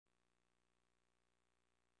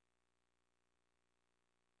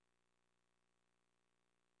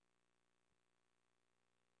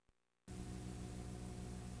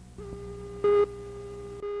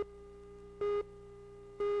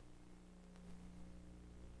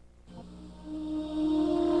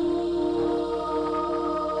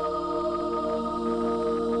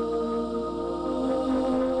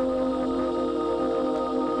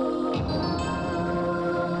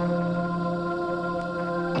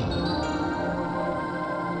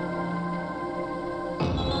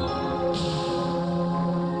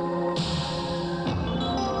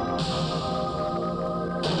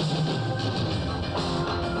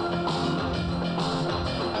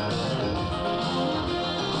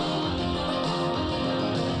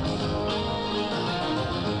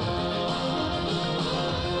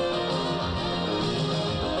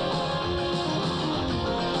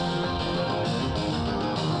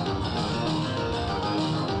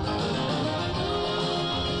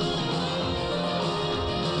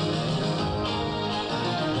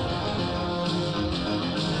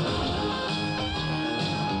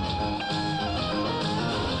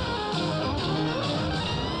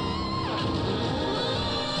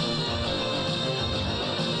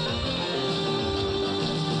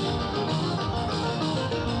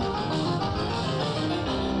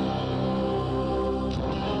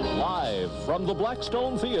from the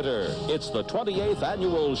Blackstone Theater, it's the 28th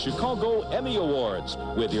Annual Chicago Emmy Awards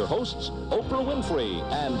with your hosts, Oprah Winfrey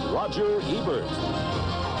and Roger Ebert.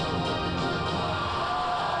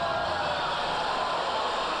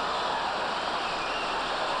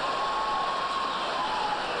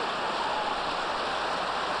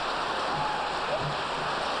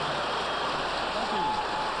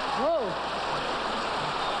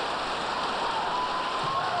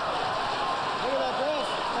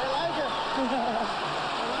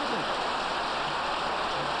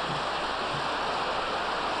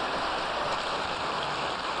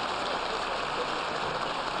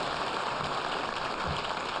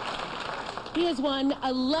 He has won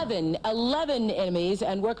 11 Emmys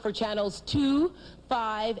and worked for Channels 2,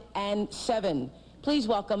 5, and 7. Please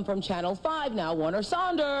welcome from Channel 5 now, Warner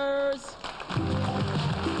Saunders.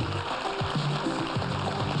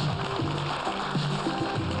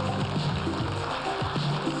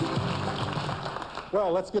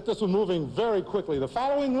 Well, let's get this one moving very quickly. The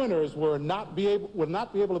following winners would not be able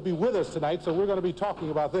to be with us tonight, so we're going to be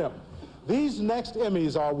talking about them. These next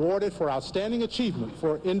Emmys are awarded for outstanding achievement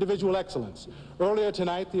for individual excellence. Earlier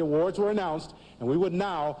tonight, the awards were announced, and we would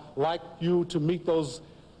now like you to meet those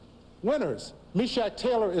winners. Meshach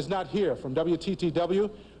Taylor is not here from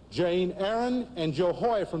WTTW. Jane Aaron and Joe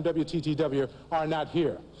Hoy from WTTW are not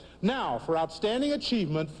here. Now, for outstanding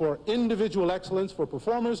achievement for individual excellence for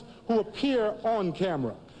performers who appear on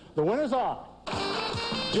camera. The winners are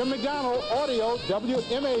Jim McDonald, Audio,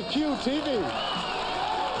 WMAQ-TV.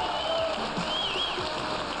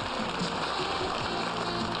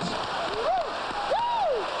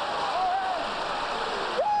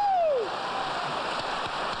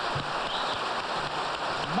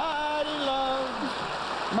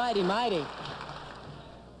 Mighty.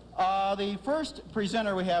 The first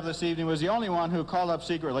presenter we have this evening was the only one who called up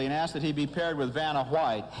secretly and asked that he be paired with Vanna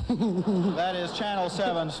White. That is Channel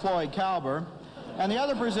 7's Floyd Calber. And the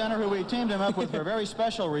other presenter who we teamed him up with for a very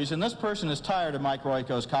special reason, this person is tired of Mike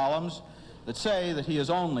Royko's columns that say that he is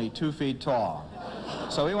only 2 feet tall.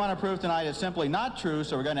 So we want to prove tonight it's simply not true,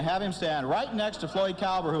 so we're going to have him stand right next to Floyd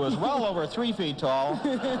Calber, who is well over 3 feet tall,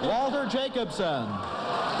 Walter Jacobson.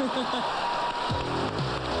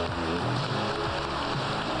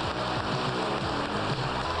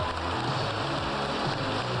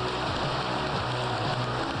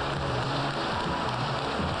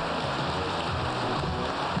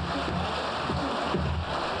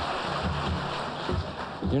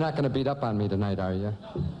 You're not going to beat up on me tonight, are you?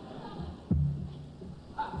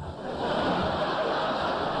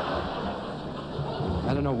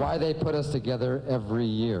 I don't know why they put us together every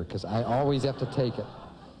year, because I always have to take it.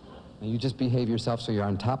 And you just behave yourself so you're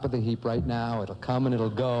on top of the heap right now. It'll come and it'll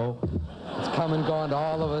go. It's come and gone to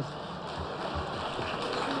all of us.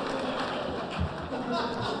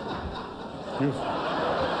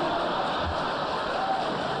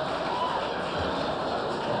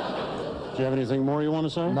 Do you have anything more you want to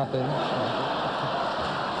say? Nothing.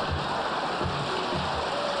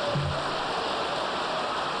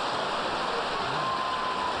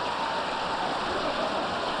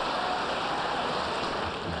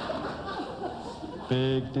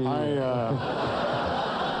 Big deal.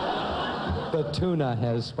 The tuna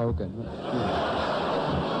has spoken.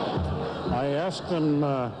 I asked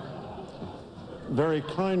them very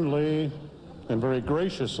kindly and very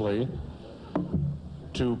graciously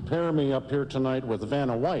to pair me up here tonight with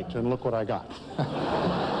Vanna White, and look what I got.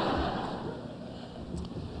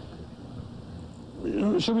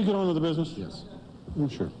 Should we get on to the business? Yes.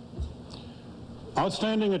 Sure.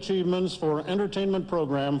 Outstanding achievements for entertainment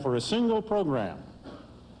program for a single program.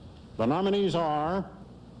 The nominees are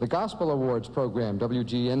The Gospel Awards program,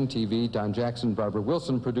 WGN-TV, Don Jackson, Barbara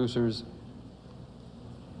Wilson, producers,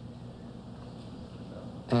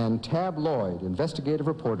 and Tab Lloyd, investigative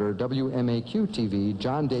reporter, WMAQ-TV,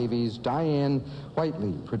 John Davies, Diane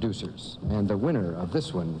Whiteley, producers. And the winner of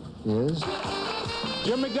this one is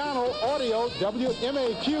Jim McDonald, Audio,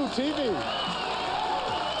 WMAQ-TV.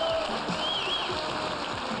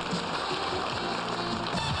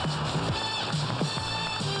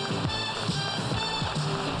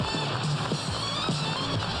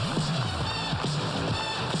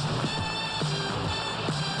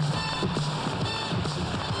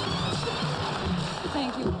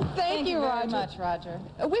 Thank you very much, Roger.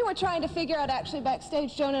 We were trying to figure out, actually,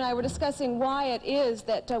 backstage, Joan and I were discussing why it is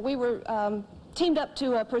that we were teamed up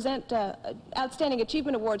to present Outstanding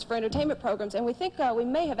Achievement Awards for entertainment programs, and we think we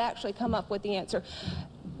may have actually come up with the answer.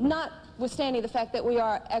 Notwithstanding the fact that we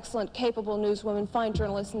are excellent, capable newswomen, fine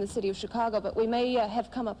journalists in the city of Chicago, but we may have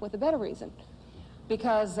come up with a better reason.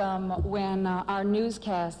 because when our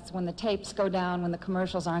newscasts, when the tapes go down, when the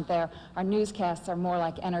commercials aren't there, our newscasts are more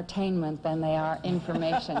like entertainment than they are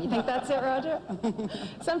information. You think that's it, Roger?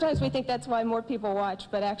 Sometimes we think that's why more people watch,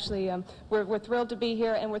 but actually we're thrilled to be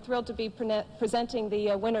here, and we're thrilled to be presenting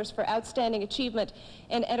the winners for Outstanding Achievement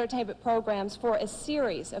in Entertainment Programs for a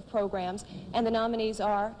series of programs, and the nominees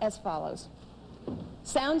are as follows.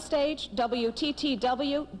 Soundstage,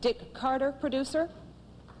 WTTW, Dick Carter, producer.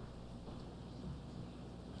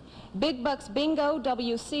 Big Bucks Bingo,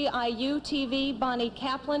 WCIU TV, Bonnie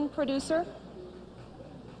Kaplan, producer.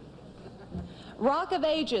 Rock of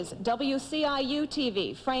Ages, WCIU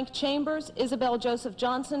TV, Frank Chambers, Isabel Joseph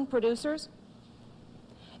Johnson, producers.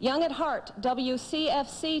 Young at Heart,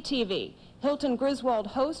 WCFC TV, Hilton Griswold,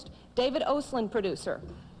 host, David Oslin, producer.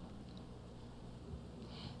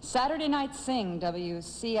 Saturday Night Sing,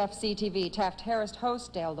 WCFC TV, Taft Harris,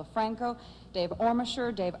 host, Dale DeFranco, Dave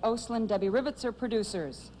Ormisher, Dave Oslin, Debbie Rivitzer,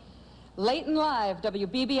 producers. Leighton Live,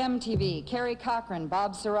 WBBM TV, Carrie Cochran,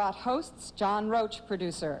 Bob Surratt, hosts, John Roach,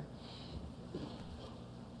 producer.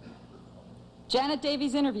 Janet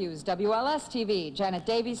Davies Interviews, WLS TV, Janet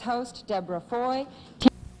Davies, host, Deborah Foy.